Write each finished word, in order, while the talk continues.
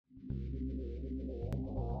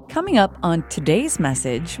Coming up on today's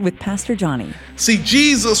message with Pastor Johnny. See,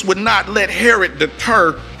 Jesus would not let Herod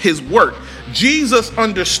deter his work. Jesus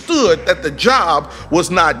understood that the job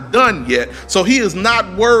was not done yet, so he is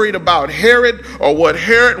not worried about Herod or what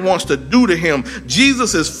Herod wants to do to him.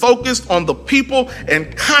 Jesus is focused on the people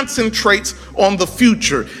and concentrates on the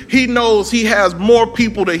future. He knows he has more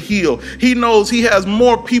people to heal. He knows he has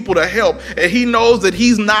more people to help, and he knows that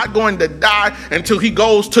he's not going to die until he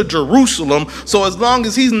goes to Jerusalem. So as long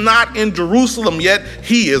as he's not in Jerusalem yet,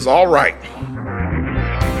 he is all right.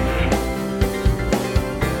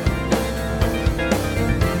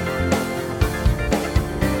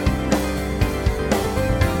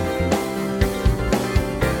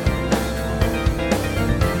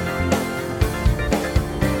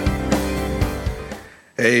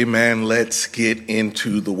 Amen. Let's get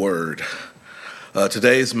into the word.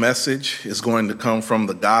 Today's message is going to come from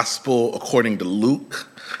the Gospel according to Luke,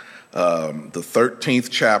 the 13th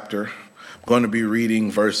chapter. I'm going to be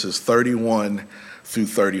reading verses 31 through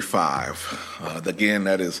 35. Again,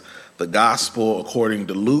 that is the Gospel according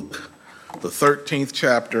to Luke, the 13th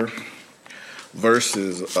chapter,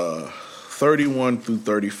 verses 31 through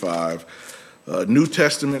 35. New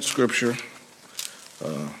Testament scripture.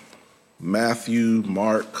 Matthew,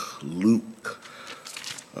 Mark, Luke,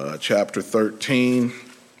 chapter 13.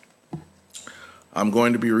 I'm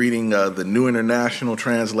going to be reading the New International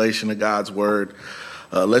Translation of God's Word.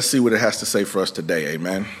 Let's see what it has to say for us today,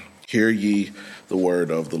 amen. Hear ye the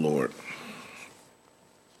word of the Lord.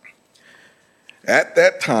 At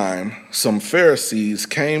that time, some Pharisees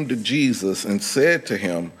came to Jesus and said to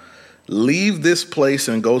him, "Leave this place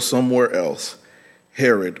and go somewhere else.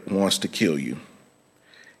 Herod wants to kill you."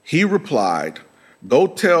 He replied, "Go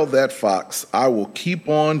tell that fox, I will keep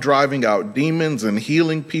on driving out demons and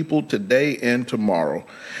healing people today and tomorrow,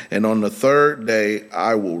 and on the third day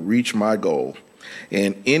I will reach my goal.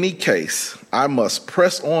 In any case, I must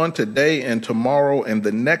press on today and tomorrow and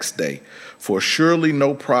the next day, for surely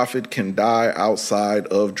no prophet can die outside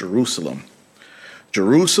of Jerusalem.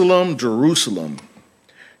 Jerusalem, Jerusalem,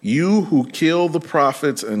 you who kill the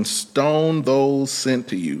prophets and stone those sent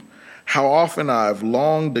to you. How often I have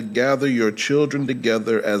longed to gather your children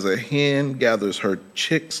together as a hen gathers her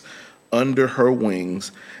chicks under her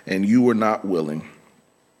wings, and you were not willing.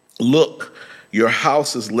 Look, your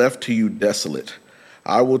house is left to you desolate.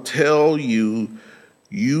 I will tell you,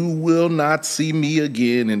 you will not see me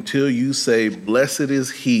again until you say, 'Blessed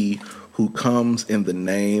is he who comes in the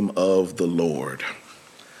name of the Lord.'"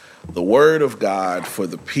 The word of God for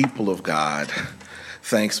the people of God.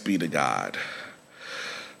 Thanks be to God.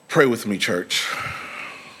 Pray with me, church.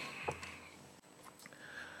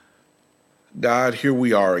 God, here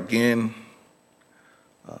we are again,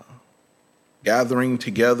 gathering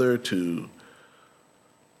together to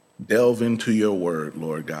delve into your word,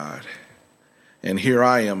 Lord God. And here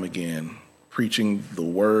I am again, preaching the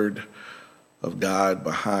word of God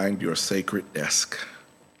behind your sacred desk.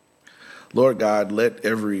 Lord God, let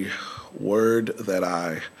every word that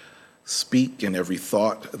I speak and every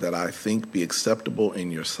thought that I think be acceptable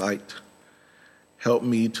in your sight. Help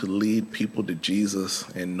me to lead people to Jesus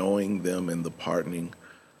and knowing you in the pardoning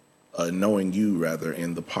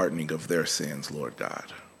of their sins, Lord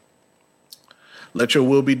God. Let your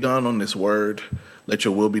will be done on this word. Let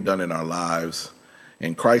your will be done in our lives.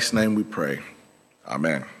 In Christ's name we pray.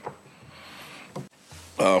 Amen.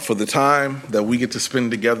 For the time that we get to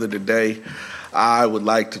spend together today, I would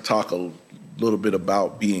like to talk a little bit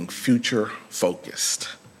about being future focused.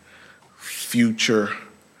 Future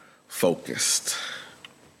focused.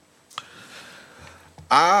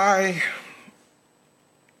 I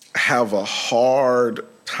have a hard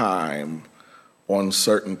time on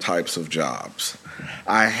certain types of jobs.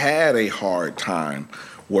 I had a hard time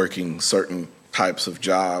working certain types of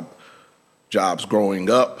jobs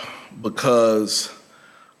growing up because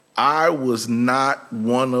I was not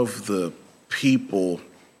one of the people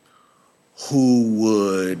who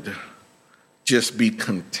would just be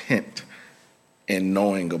content in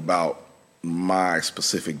knowing about my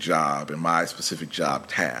specific job and my specific job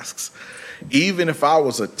tasks. Even if I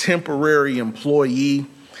was a temporary employee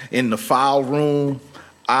in the file room,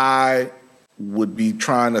 I would be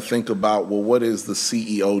trying to think about, well, what is the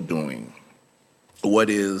CEO doing? What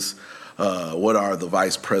are the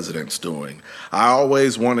vice presidents doing? I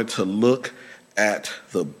always wanted to look at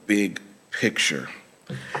the big picture.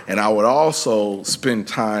 And I would also spend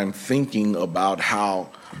time thinking about how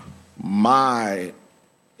my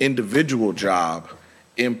individual job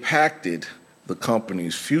impacted the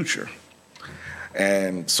company's future.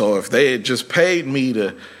 And so if they had just paid me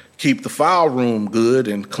to keep the file room good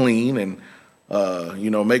and clean and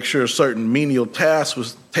make sure certain menial tasks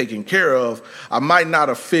was taken care of, I might not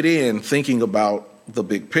have fit in thinking about the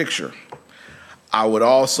big picture. I would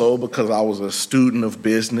also, because I was a student of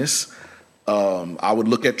business, I would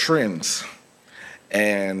look at trends.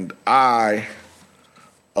 And I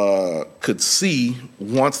could see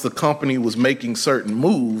once the company was making certain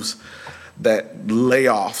moves that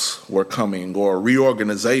layoffs were coming or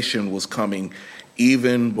reorganization was coming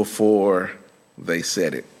even before they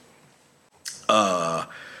said it.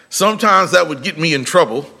 Sometimes that would get me in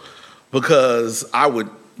trouble because I would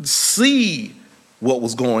see what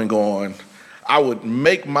was going on. I would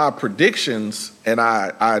make my predictions and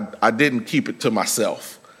I didn't keep it to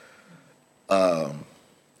myself.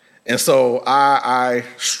 And so I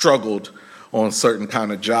struggled on certain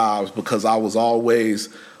kind of jobs because I was always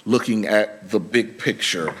looking at the big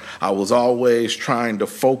picture. I was always trying to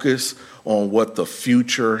focus on what the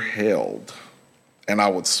future held. And I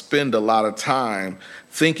would spend a lot of time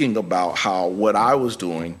thinking about how what I was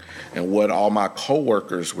doing and what all my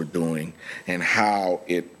coworkers were doing and how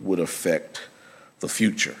it would affect the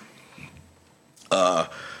future.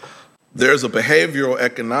 There's a behavioral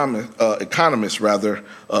economist,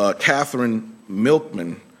 Catherine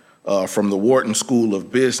Milkman, from the Wharton School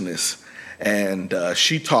of Business, and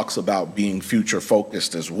she talks about being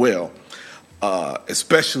future-focused as well,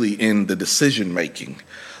 especially in the decision-making.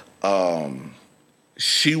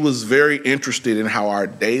 She was very interested in how our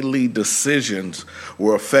daily decisions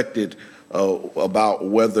were affected about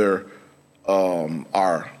whether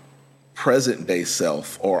our present-day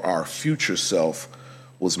self or our future self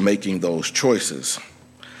was making those choices.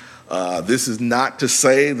 This is not to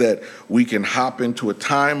say that we can hop into a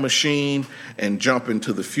time machine and jump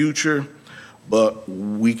into the future, but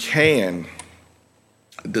we can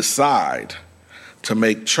decide to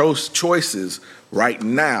make choices right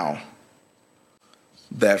now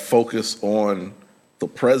that focus on the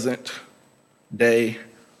present day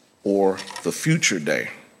or the future day.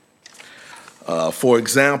 For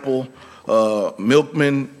example,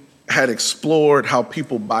 Milkman had explored how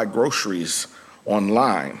people buy groceries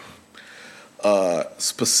online,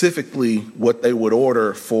 specifically what they would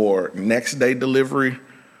order for next day delivery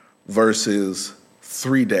versus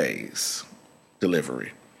 3 days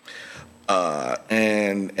delivery.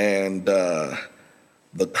 And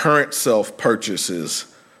the current self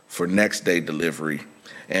purchases for next day delivery,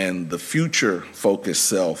 and the future focused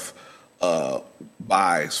self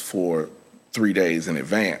buys for 3 days in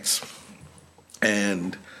advance.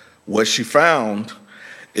 And what she found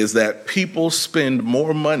is that people spend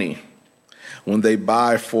more money when they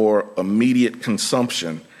buy for immediate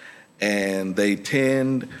consumption, and they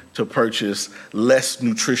tend to purchase less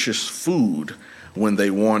nutritious food when they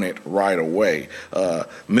want it right away.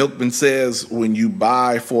 Milkman says when you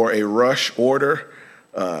buy for a rush order,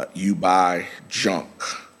 you buy junk.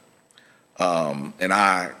 And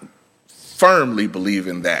I firmly believe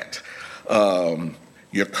in that.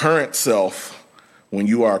 Your current self, when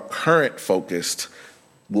you are current focused,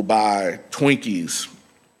 will buy Twinkies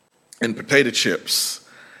and potato chips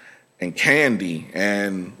and candy,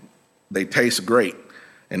 and they taste great.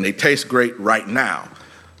 And they taste great right now.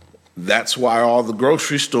 That's why all the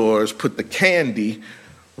grocery stores put the candy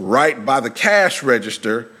right by the cash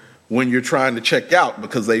register when you're trying to check out,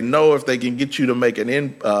 because they know if they can get you to make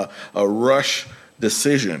a rush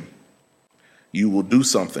decision, you will do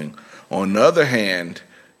something. On the other hand,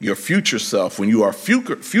 your future self, when you are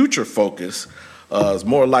future focused, is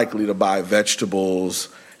more likely to buy vegetables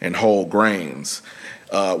and whole grains.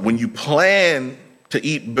 When you plan to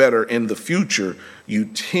eat better in the future, you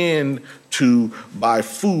tend to buy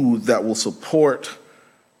food that will support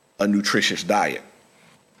a nutritious diet.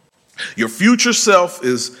 Your future self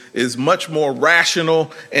is much more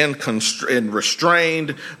rational and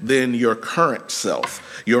restrained than your current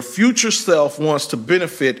self. Your future self wants to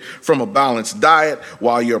benefit from a balanced diet,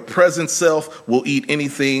 while your present self will eat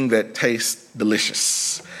anything that tastes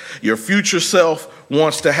delicious. Your future self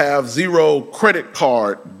wants to have zero credit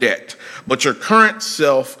card debt, but your current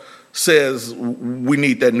self says we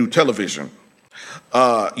need that new television.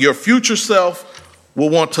 Your future self will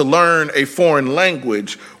want to learn a foreign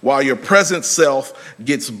language, while your present self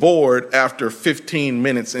gets bored after 15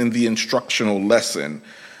 minutes in the instructional lesson.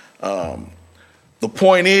 The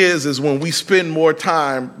point is when we spend more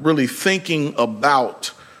time really thinking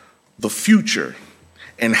about the future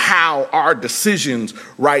and how our decisions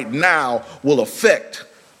right now will affect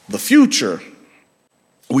the future,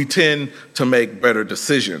 we tend to make better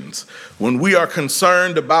decisions. When we are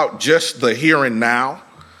concerned about just the here and now,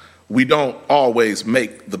 we don't always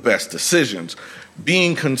make the best decisions.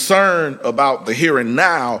 Being concerned about the here and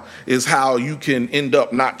now is how you can end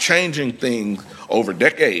up not changing things over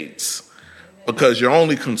decades, because you're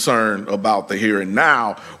only concerned about the here and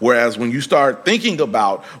now. Whereas when you start thinking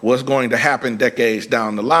about what's going to happen decades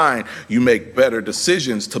down the line, you make better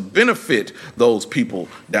decisions to benefit those people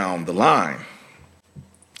down the line.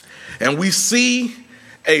 And we see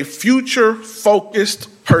a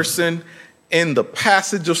future-focused person in the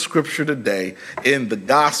passage of Scripture today in the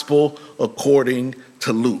Gospel according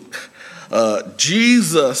to Luke.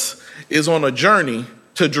 Jesus is on a journey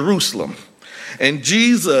to Jerusalem, and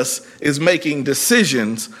Jesus is making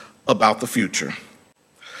decisions about the future.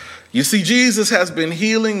 You see, Jesus has been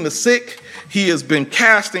healing the sick. He has been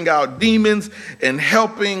casting out demons and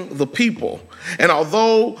helping the people. And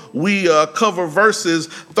although we cover verses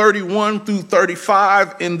 31 through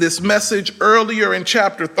 35 in this message earlier in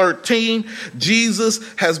chapter 13,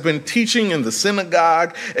 Jesus has been teaching in the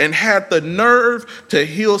synagogue and had the nerve to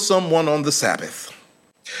heal someone on the Sabbath.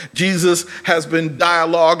 Jesus has been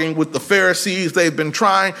dialoguing with the Pharisees. They've been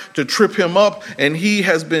trying to trip him up, and he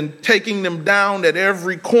has been taking them down at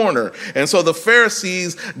every corner. And so the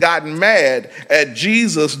Pharisees got mad at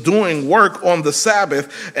Jesus doing work on the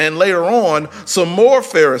Sabbath. And later on, some more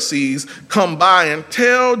Pharisees come by and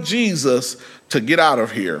tell Jesus to get out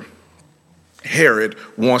of here. Herod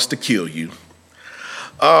wants to kill you.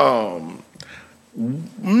 Not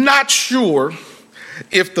sure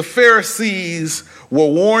if the Pharisees were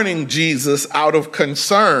warning Jesus out of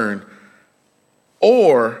concern,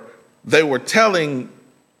 or they were telling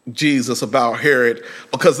Jesus about Herod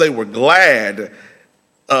because they were glad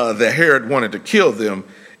that Herod wanted to kill them.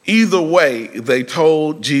 Either way, they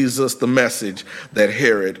told Jesus the message that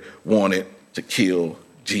Herod wanted to kill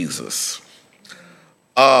Jesus.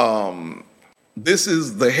 This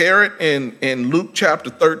is the Herod in Luke chapter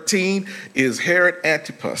 13 is Herod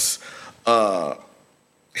Antipas.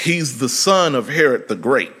 He's the son of Herod the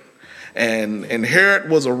Great. And Herod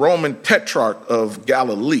was a Roman tetrarch of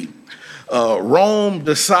Galilee. Rome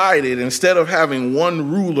decided, instead of having one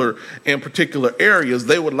ruler in particular areas,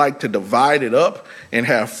 they would like to divide it up and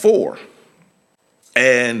have four.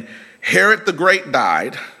 And Herod the Great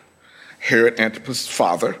died, Herod Antipas'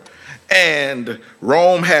 father, and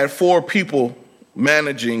Rome had four people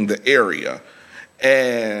managing the area.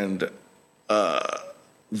 And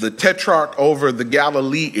the tetrarch over the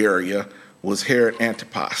Galilee area was Herod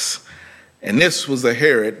Antipas. And this was the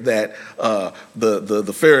Herod that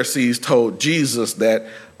the Pharisees told Jesus that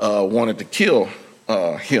wanted to kill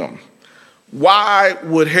him. Why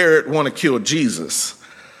would Herod want to kill Jesus?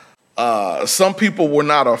 Some people were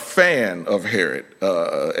not a fan of Herod,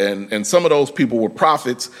 and some of those people were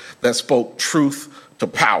prophets that spoke truth to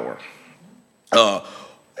power.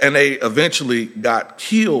 And they eventually got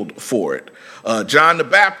killed for it. John the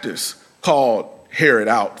Baptist called Herod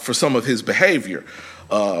out for some of his behavior,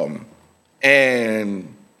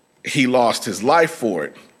 and he lost his life for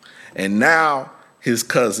it. And now his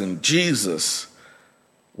cousin Jesus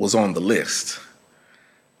was on the list.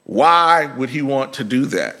 Why would he want to do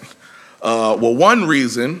that? Well, one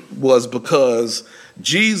reason was because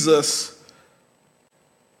Jesus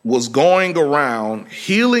was going around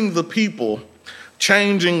healing the people,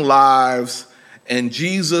 changing lives, and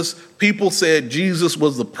people said Jesus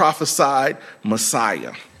was the prophesied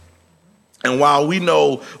Messiah. And while we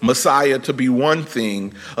know Messiah to be one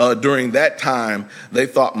thing, during that time, they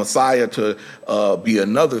thought Messiah to be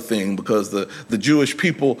another thing, because the Jewish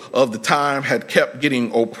people of the time had kept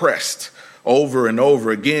getting oppressed over and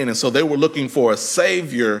over again. And so they were looking for a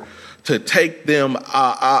savior to take them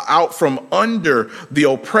out from under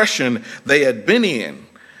the oppression they had been in.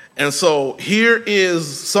 And so here is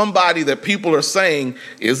somebody that people are saying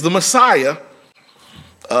is the Messiah,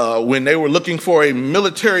 when they were looking for a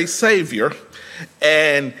military savior.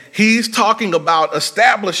 And he's talking about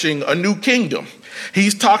establishing a new kingdom.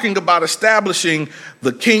 He's talking about establishing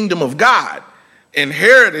the kingdom of God. And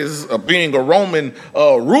Herod is being a Roman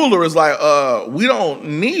ruler, is like, we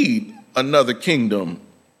don't need another kingdom.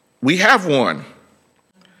 We have one.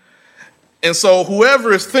 And so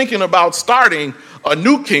whoever is thinking about starting a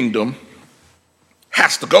new kingdom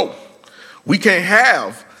has to go. We can't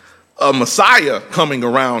have a Messiah coming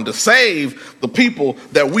around to save the people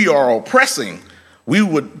that we are oppressing. We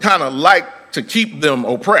would kind of like to keep them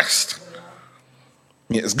oppressed.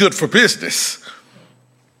 It's good for business.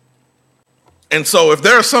 And so if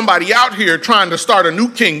there's somebody out here trying to start a new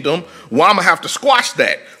kingdom, well, I'm going to have to squash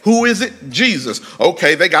that. Who is it? Jesus.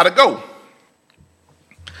 Okay, they got to go.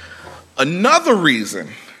 Another reason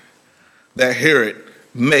that Herod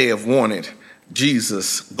may have wanted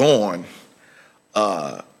Jesus gone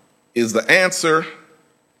is the answer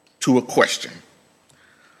to a question.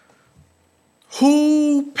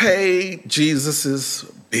 Who paid Jesus's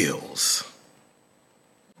bills?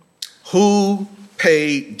 Who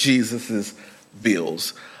paid Jesus's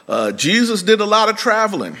bills? Jesus did a lot of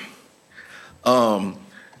traveling.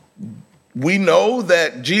 We know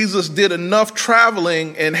that Jesus did enough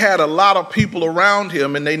traveling and had a lot of people around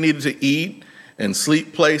him, and they needed to eat and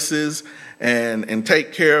sleep places and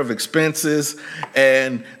take care of expenses.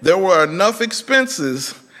 And there were enough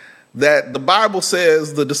expenses that the Bible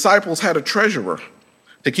says the disciples had a treasurer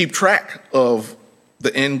to keep track of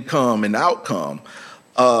the income and outcome.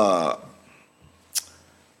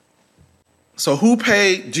 So who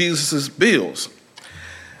paid Jesus's bills?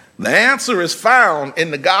 The answer is found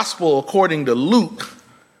in the gospel according to Luke,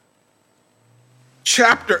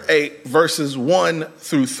 chapter 8, verses 1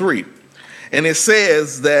 through 3. And it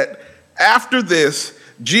says that after this,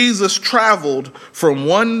 Jesus traveled from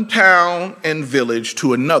one town and village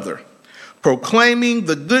to another, proclaiming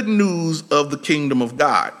the good news of the kingdom of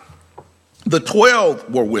God. The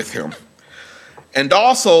 12 were with him, and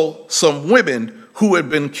also some women who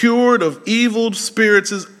had been cured of evil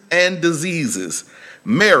spirits and diseases.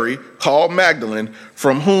 Mary, called Magdalene,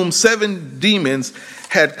 from whom 7 demons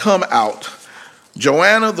had come out.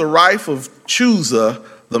 Joanna, the wife of Chuza,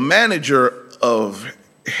 the manager of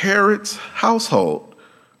Herod's household.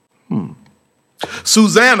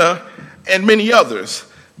 Susanna, and many others.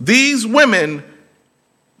 These women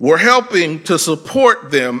were helping to support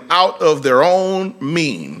them out of their own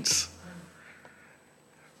means.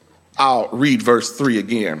 I'll read verse 3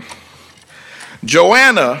 again.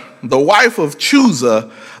 Joanna, the wife of Chuza,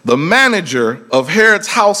 the manager of Herod's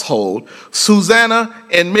household, Susanna,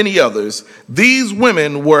 and many others, these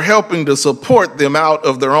women were helping to support them out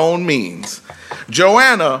of their own means.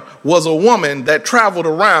 Joanna was a woman that traveled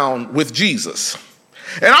around with Jesus.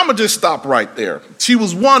 And I'm going to just stop right there. She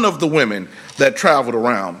was one of the women that traveled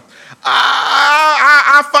around.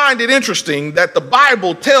 I find it interesting that the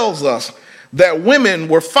Bible tells us that women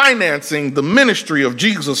were financing the ministry of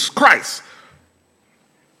Jesus Christ.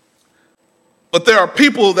 But there are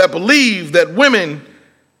people that believe that women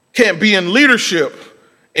can't be in leadership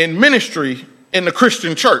in ministry in the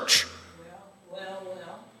Christian church.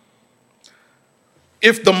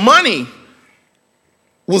 If the money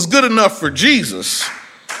was good enough for Jesus,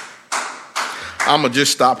 I'm going to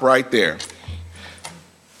just stop right there.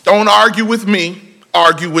 Don't argue with me,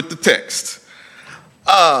 argue with the text.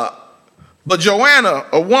 But Joanna,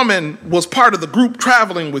 a woman, was part of the group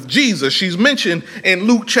traveling with Jesus. She's mentioned in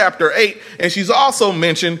Luke chapter 8, and she's also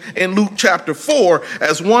mentioned in Luke chapter 4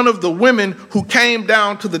 as one of the women who came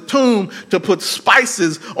down to the tomb to put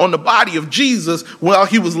spices on the body of Jesus while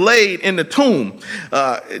he was laid in the tomb.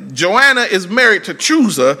 Joanna is married to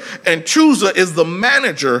Chuza, and Chuza is the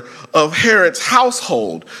manager of Herod's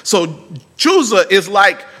household. So Chuza is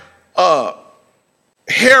like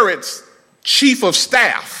Herod's chief of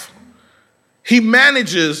staff. He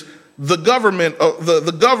manages the government,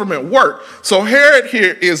 the government work. So Herod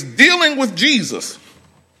here is dealing with Jesus,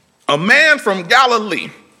 a man from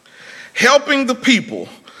Galilee, helping the people,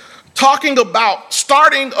 talking about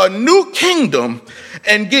starting a new kingdom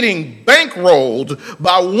and getting bankrolled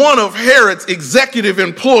by one of Herod's executive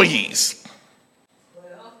employees.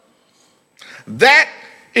 That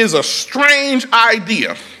is a strange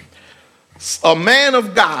idea. A man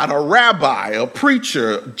of God, a rabbi, a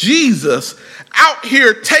preacher, Jesus, out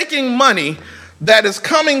here taking money that is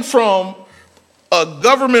coming from a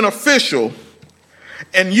government official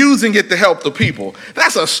and using it to help the people.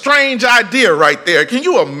 That's a strange idea right there. Can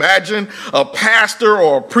you imagine a pastor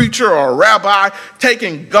or a preacher or a rabbi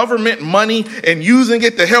taking government money and using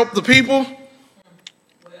it to help the people?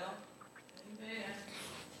 Well, amen.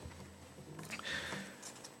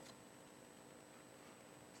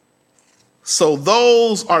 So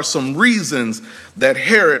those are some reasons that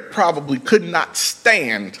Herod probably could not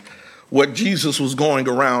stand what Jesus was going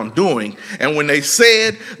around doing. And when they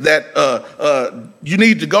said that you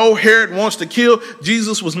need to go, Herod wants to kill,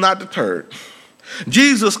 Jesus was not deterred.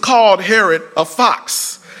 Jesus called Herod a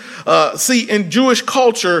fox. See, in Jewish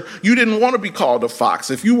culture, you didn't want to be called a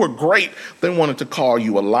fox. If you were great, they wanted to call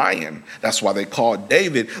you a lion. That's why they called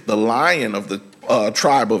David the lion of the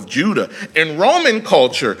tribe of Judah. In Roman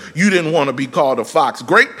culture, you didn't want to be called a fox.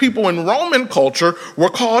 Great people in Roman culture were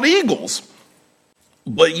called eagles.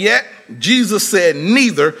 But yet, Jesus said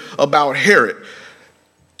neither about Herod.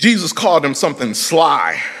 Jesus called him something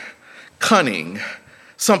sly, cunning,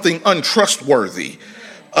 something untrustworthy.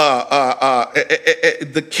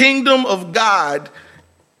 The kingdom of God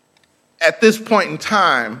at this point in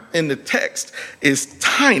time in the text is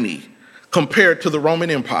tiny compared to the Roman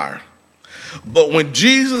Empire. But when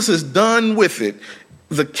Jesus is done with it,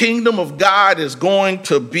 the kingdom of God is going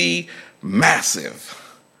to be massive.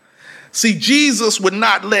 See, Jesus would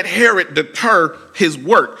not let Herod deter his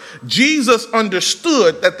work. Jesus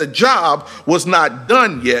understood that the job was not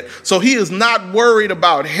done yet, so he is not worried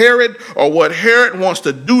about Herod or what Herod wants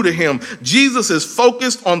to do to him. Jesus is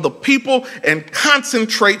focused on the people and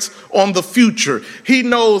concentrates on the future. He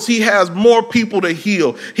knows he has more people to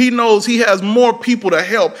heal. He knows he has more people to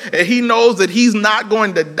help, and he knows that he's not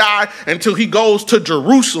going to die until he goes to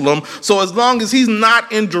Jerusalem. So as long as he's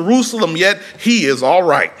not in Jerusalem yet, he is all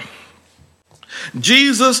right.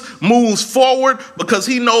 Jesus moves forward because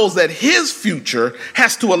he knows that his future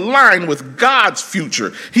has to align with God's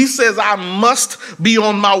future. He says, I must be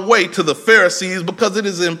on my way to the Pharisees because it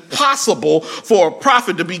is impossible for a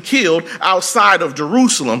prophet to be killed outside of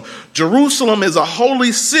Jerusalem. Jerusalem is a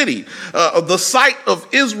holy city, the site of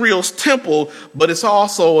Israel's temple, but it's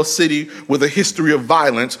also a city with a history of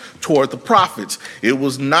violence toward the prophets. It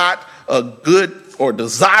was not a good or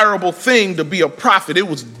desirable thing to be a prophet. It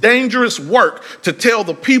was dangerous work to tell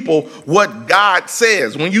the people what God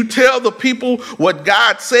says. When you tell the people what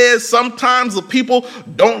God says, sometimes the people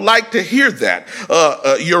don't like to hear that.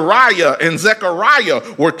 Uriah and Zechariah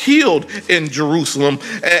were killed in Jerusalem,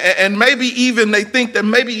 and maybe even they think that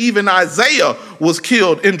maybe even Isaiah was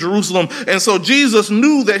killed in Jerusalem. And so Jesus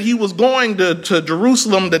knew that he was going to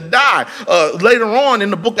Jerusalem to die. Later on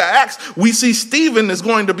in the book of Acts, we see Stephen is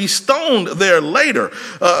going to be stoned there later.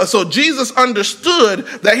 So Jesus understood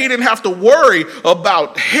that he didn't have to worry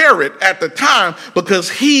about Herod at the time because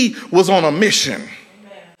he was on a mission.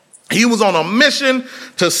 He was on a mission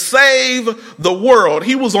to save the world.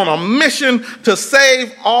 He was on a mission to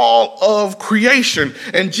save all of creation.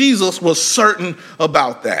 And Jesus was certain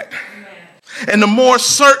about that. And the more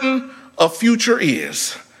certain a future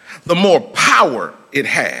is, the more power it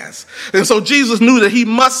has. And so Jesus knew that he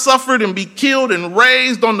must suffer and be killed and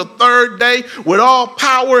raised on the third day with all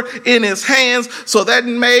power in his hands. So that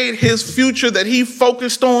made his future that he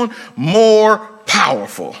focused on more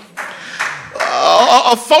powerful.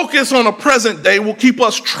 A focus on a present day will keep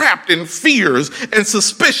us trapped in fears and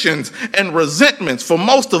suspicions and resentments for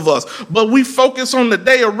most of us. But we focus on the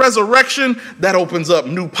day of resurrection that opens up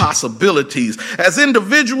new possibilities. As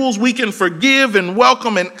individuals, we can forgive and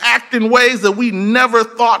welcome and act in ways that we never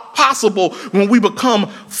thought possible when we become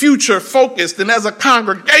future focused. And as a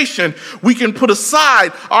congregation, we can put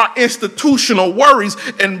aside our institutional worries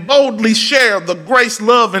and boldly share the grace,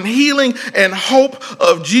 love, and healing and hope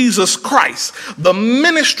of Jesus Christ. The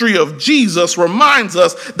ministry of Jesus reminds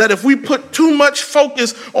us that if we put too much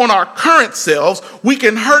focus on our current selves, we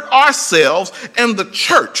can hurt ourselves and the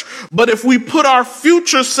church. But if we put our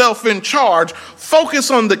future self in charge,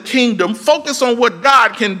 focus on the kingdom, focus on what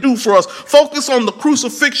God can do for us, focus on the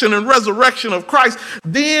crucifixion and resurrection of Christ,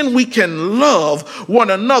 then we can love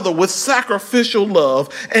one another with sacrificial love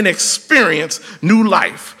and experience new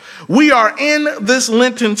life. We are in this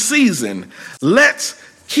Lenten season. Let's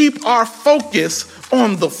keep our focus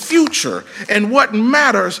on the future and what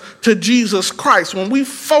matters to Jesus Christ. When we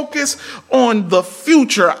focus on the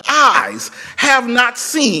future, eyes have not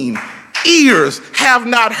seen, ears have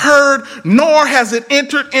not heard, nor has it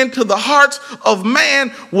entered into the hearts of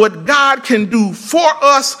man what God can do for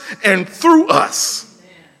us and through us.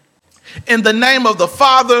 In the name of the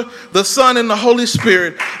Father, the Son, and the Holy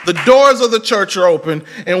Spirit, the doors of the church are open,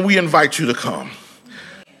 and we invite you to come.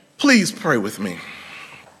 Please pray with me.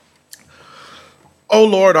 O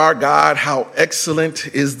Lord our God, how excellent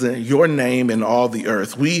is your name in all the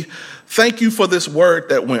earth. We thank you for this word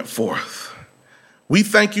that went forth. We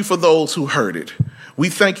thank you for those who heard it. We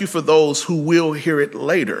thank you for those who will hear it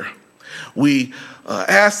later. We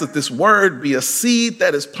ask that this word be a seed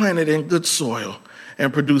that is planted in good soil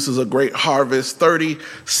and produces a great harvest, 30,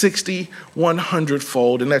 60,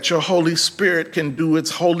 100-fold, and that your Holy Spirit can do its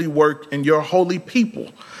holy work in your holy people,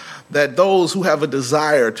 that those who have a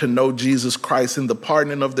desire to know Jesus Christ and the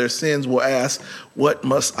pardon of their sins will ask, what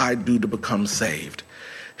must I do to become saved?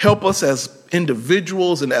 Help us as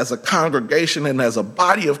individuals and as a congregation and as a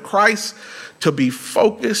body of Christ to be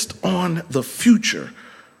focused on the future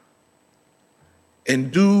and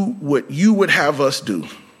do what you would have us do.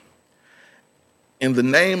 In the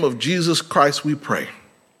name of Jesus Christ, we pray.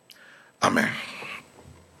 Amen.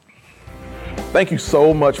 Thank you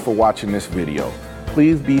so much for watching this video.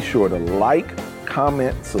 Please be sure to like,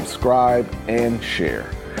 comment, subscribe, and share.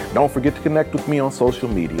 Don't forget to connect with me on social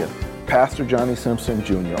media, Pastor Johnny Simpson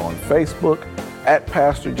Jr. on Facebook, at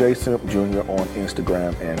Pastor J. Simp Jr. on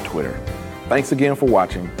Instagram and Twitter. Thanks again for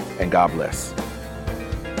watching, and God bless.